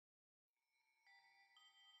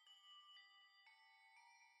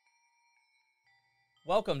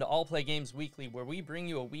Welcome to allPlay Games Weekly, where we bring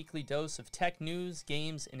you a weekly dose of tech news,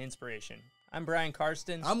 games, and inspiration. I'm Brian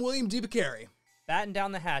Karsten. I'm William DeBiccari. Batten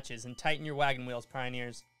down the hatches and tighten your wagon wheels,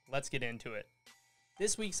 pioneers. Let's get into it.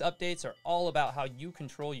 This week's updates are all about how you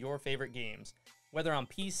control your favorite games. Whether on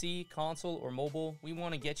PC, console, or mobile, we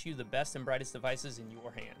want to get you the best and brightest devices in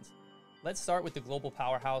your hands. Let's start with the global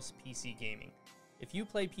powerhouse, PC gaming. If you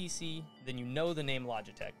play PC, then you know the name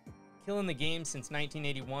Logitech. Killing the game since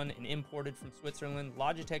 1981 and imported from Switzerland,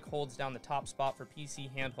 Logitech holds down the top spot for PC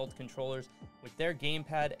handheld controllers with their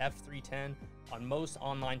gamepad F310 on most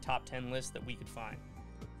online top 10 lists that we could find.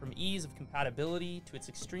 From ease of compatibility to its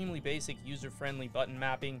extremely basic user-friendly button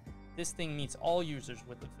mapping, this thing meets all users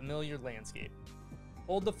with the familiar landscape.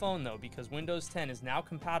 Hold the phone though, because Windows 10 is now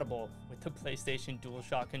compatible with the PlayStation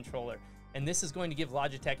DualShock controller, and this is going to give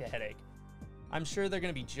Logitech a headache. I'm sure they're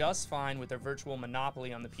going to be just fine with their virtual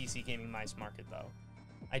monopoly on the PC gaming mice market though.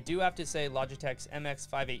 I do have to say Logitech's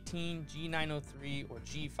MX518, G903, or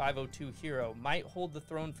G502 Hero might hold the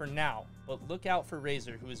throne for now, but look out for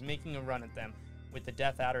Razer, who is making a run at them with the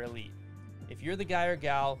Death Adder Elite. If you're the guy or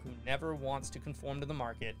gal who never wants to conform to the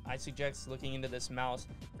market, I suggest looking into this mouse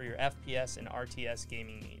for your FPS and RTS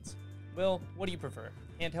gaming needs. Will, what do you prefer?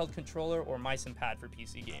 Handheld controller or mice and pad for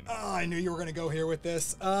PC gaming? Oh, I knew you were going to go here with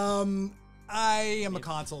this. I am a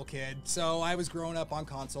console kid, so I was growing up on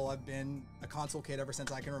console. I've been a console kid ever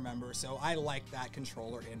since I can remember, so I like that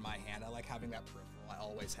controller in my hand. I like having that peripheral. I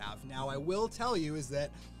always have. Now, I will tell you is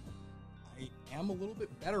that I am a little bit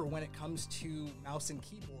better when it comes to mouse and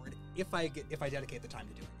keyboard if I dedicate the time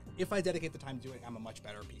to doing it. If I dedicate the time to doing it, I'm a much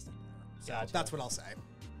better PC player. So Gotcha. That's what I'll say.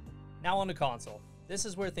 Now on to console. This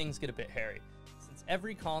is where things get a bit hairy. Since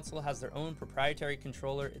every console has their own proprietary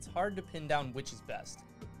controller, it's hard to pin down which is best.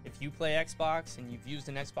 If you play Xbox and you've used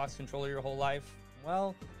an Xbox controller your whole life,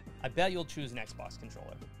 well, I bet you'll choose an Xbox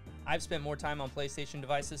controller. I've spent more time on PlayStation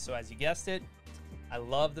devices, so as you guessed it, I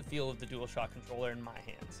love the feel of the DualShock controller in my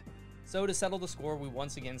hands. So to settle the score, we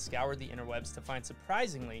once again scoured the interwebs to find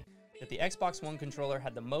surprisingly that the Xbox One controller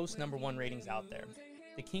had the most #1 ratings out there.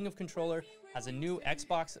 The king of controller has a new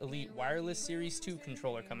Xbox Elite Wireless Series 2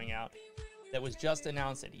 controller coming out that was just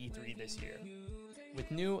announced at E3 this year. With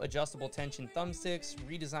new adjustable tension thumbsticks,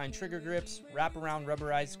 redesigned trigger grips, wraparound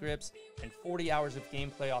rubberized grips, and 40 hours of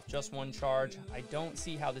gameplay off just one charge, I don't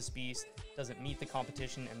see how this beast doesn't meet the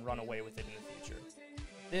competition and run away with it in the future.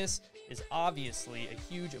 This is obviously a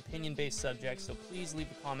huge opinion-based subject, so please leave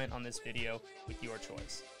a comment on this video with your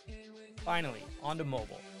choice. Finally, onto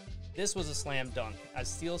mobile. This was a slam dunk, as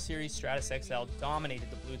SteelSeries Stratus XL dominated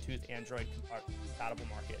the Bluetooth Android compatible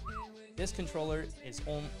market. This controller is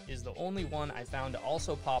the only one I found to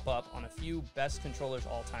also pop up on a few best controllers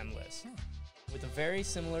all-time lists. With a very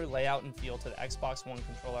similar layout and feel to the Xbox One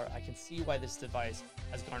controller, I can see why this device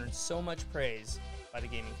has garnered so much praise by the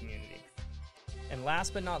gaming community. And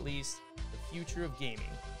last but not least, the future of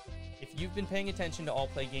gaming. If you've been paying attention to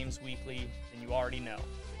allPlay Games Weekly, then you already know.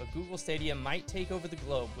 But Google Stadia might take over the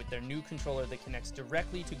globe with their new controller that connects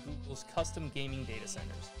directly to Google's custom gaming data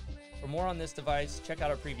centers. For more on this device, check out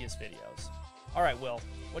our previous videos. All right, Will,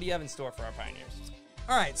 what do you have in store for our pioneers?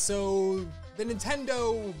 All right, so the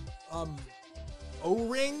Nintendo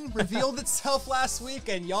O-ring revealed itself last week,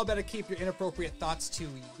 and y'all better keep your inappropriate thoughts to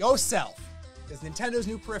yourself, because Nintendo's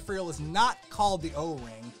new peripheral is not called the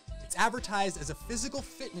O-ring. It's advertised as a physical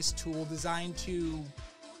fitness tool designed to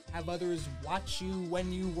have others watch you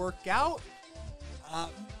when you work out.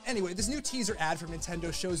 Anyway, this new teaser ad from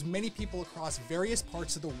Nintendo shows many people across various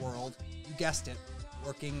parts of the world, you guessed it,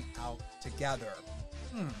 working out together.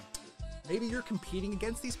 Maybe you're competing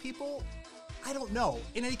against these people? I don't know.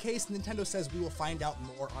 In any case, Nintendo says we will find out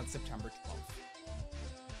more on September 12th.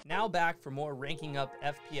 Now back for more ranking up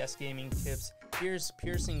FPS gaming tips. Here's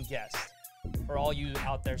piercing guest for all you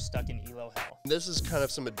out there stuck in ELO hell. This is kind of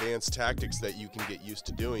some advanced tactics that you can get used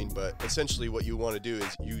to doing, but essentially what you want to do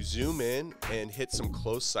is you zoom in and hit some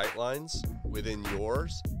close sight lines within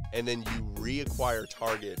yours, and then you reacquire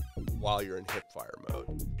target while you're in hipfire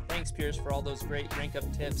mode. Thanks, Pierce, for all those great rank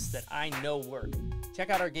up tips that I know work. Check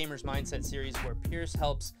out our Gamer's Mindset series where Pierce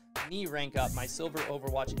helps me rank up my silver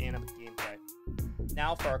Overwatch anime gameplay.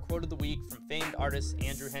 Now for our quote of the week from famed artist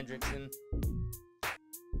Andrew Hendrickson.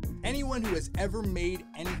 Anyone who has ever made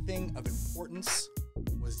anything of importance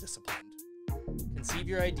was disciplined. Conceive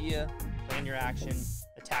your idea, plan your action,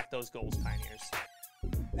 attack those goals, pioneers.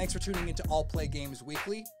 Thanks for tuning into allPlay Games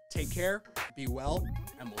Weekly. Take care, be well,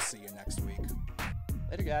 and we'll see you next week.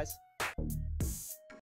 Later, guys.